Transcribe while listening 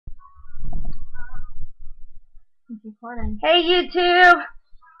It's recording. Hey YouTube!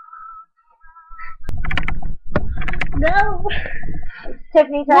 No!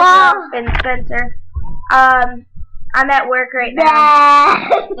 Tiffany and Spencer. I'm at work right now.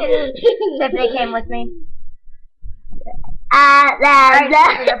 Tiffany came with me. Alright,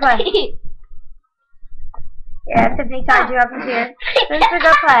 Spencer, go play. Yeah, Tiffany tied you up here. Spencer,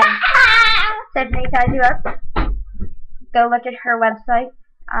 go play. Tiffany tied you up. Go look at her website.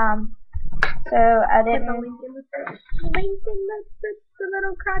 So I didn't. Put the link in the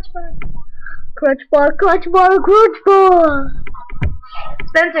little crotch bar. Crotch bar, crotch bar, crotch bar.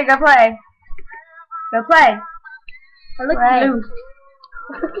 Spencer, go play. Go play. I look blue.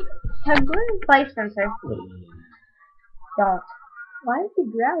 I'm blue. Play, Spencer. Don't. Why is he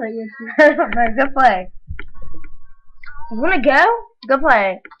growling at you? I don't know. Go play. You wanna go? Go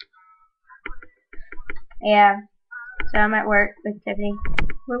play. Yeah. So I'm at work with Tiffany.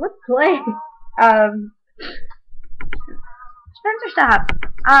 Wait, what's play? Spencer, stop.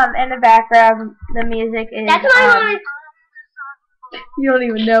 In the background, the music is. That's what I wanted. You don't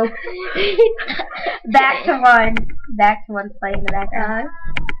even know. Back to one. Back to one's playing in the background.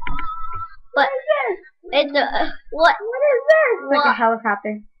 What is this? It's a what? What is this? It's like a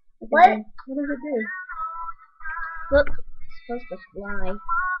helicopter. What? What does it do? Look, it's supposed to fly.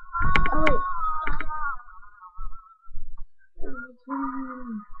 Oh wait.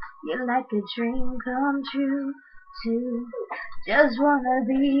 You're like a dream come true. Two, just wanna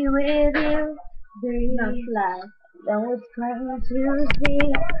be with you. Three, No, fly. though it's plain to see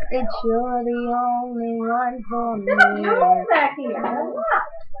that you're the only one for me. There's a back here.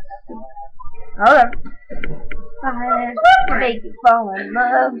 Hold on. I make you fall in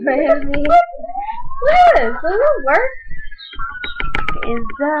love with me. What is this? Does it work? Is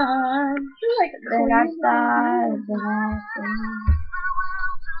done. Like Then I start dancing.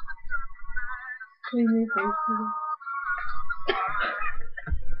 Clean your face.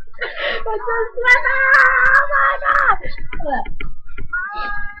 That's so clever! Oh my god! Look.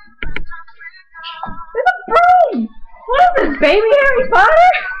 There's a broom! What is this, baby Harry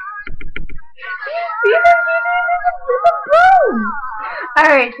Potter? There's a broom!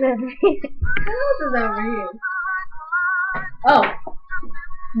 Alright, Tiffany. What else is over here? Oh.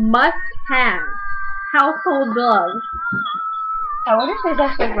 Must have. Household gloves. I wonder if there's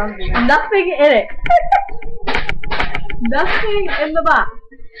actually gloves in there. Nothing in it. Nothing in the box.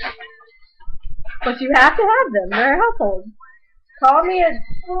 But you have to have them. They're household. Call me a. I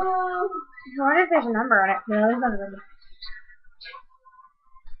wonder if there's a number on it. No, there's not a number.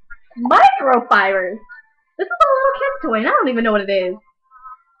 Microfibers. This is a little kid's toy, and I don't even know what it is.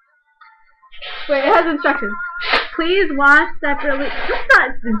 Wait, it has instructions. Please wash separately. That's not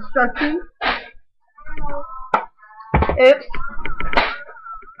instructions. Oops.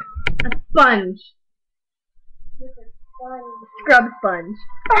 A sponge. Scrub sponge.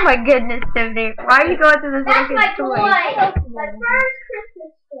 Oh my goodness, Tiffany. Why are you going through this little kid's toy? My first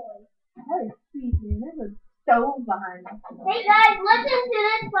Christmas toy. That is sweet, man. There's a stove behind us. Hey guys, listen to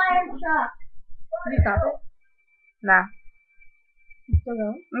this fire truck. Can you stop it? No. You still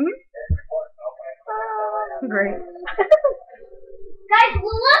going? Great. Guys,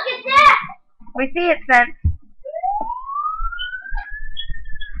 look at that. We see it, Spence.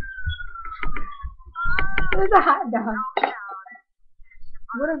 There's a hot dog.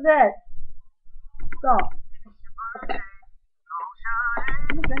 What is that? Stop.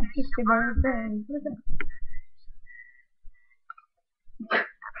 What is that? Just a bird. What is that?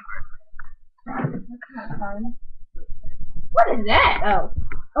 That's kind of fun. What is that? Oh.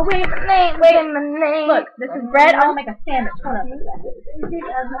 Oh wait, wait. Look, this is bread. I'll make a sandwich. Hold on.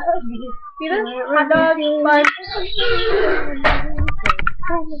 See this? Hot dog, bun.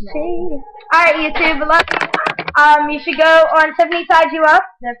 Alright, YouTube, love you. You should go on Tiffany Tied You Up.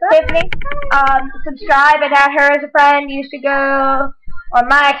 That's it. Tiffany. Subscribe and add her as a friend. You should go on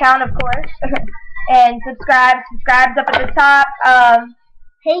my account, of course. And subscribe. Subscribe's up at the top.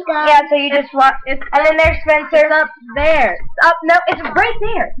 Hey guys. Yeah, so you just want and then there's Spencer. It's up there. It's up it's right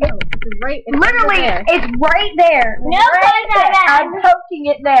there. No, it's right. It's Literally, there. it's right there. No, right no, no, there. no. I'm poking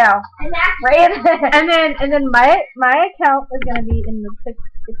it now. And that's Right there. And then my account is gonna be in the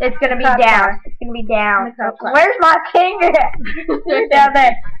It's gonna be top down. bar. It's gonna be down. In the top bar. Where's my finger? It's down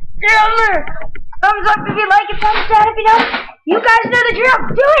there. Down there. Thumbs up if you like it. Thumbs down if you don't. You guys know the drill.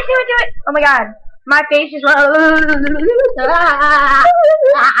 Do it. Do it. Do it. Oh my God. My face is. I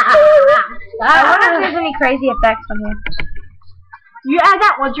wonder if there's any crazy effects on here. You add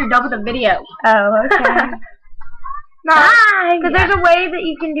that once you're done with the video. Oh, okay. No, Bye. because there's a way that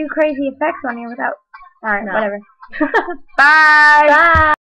you can do crazy effects on here without. Alright, No. whatever. Bye. Bye.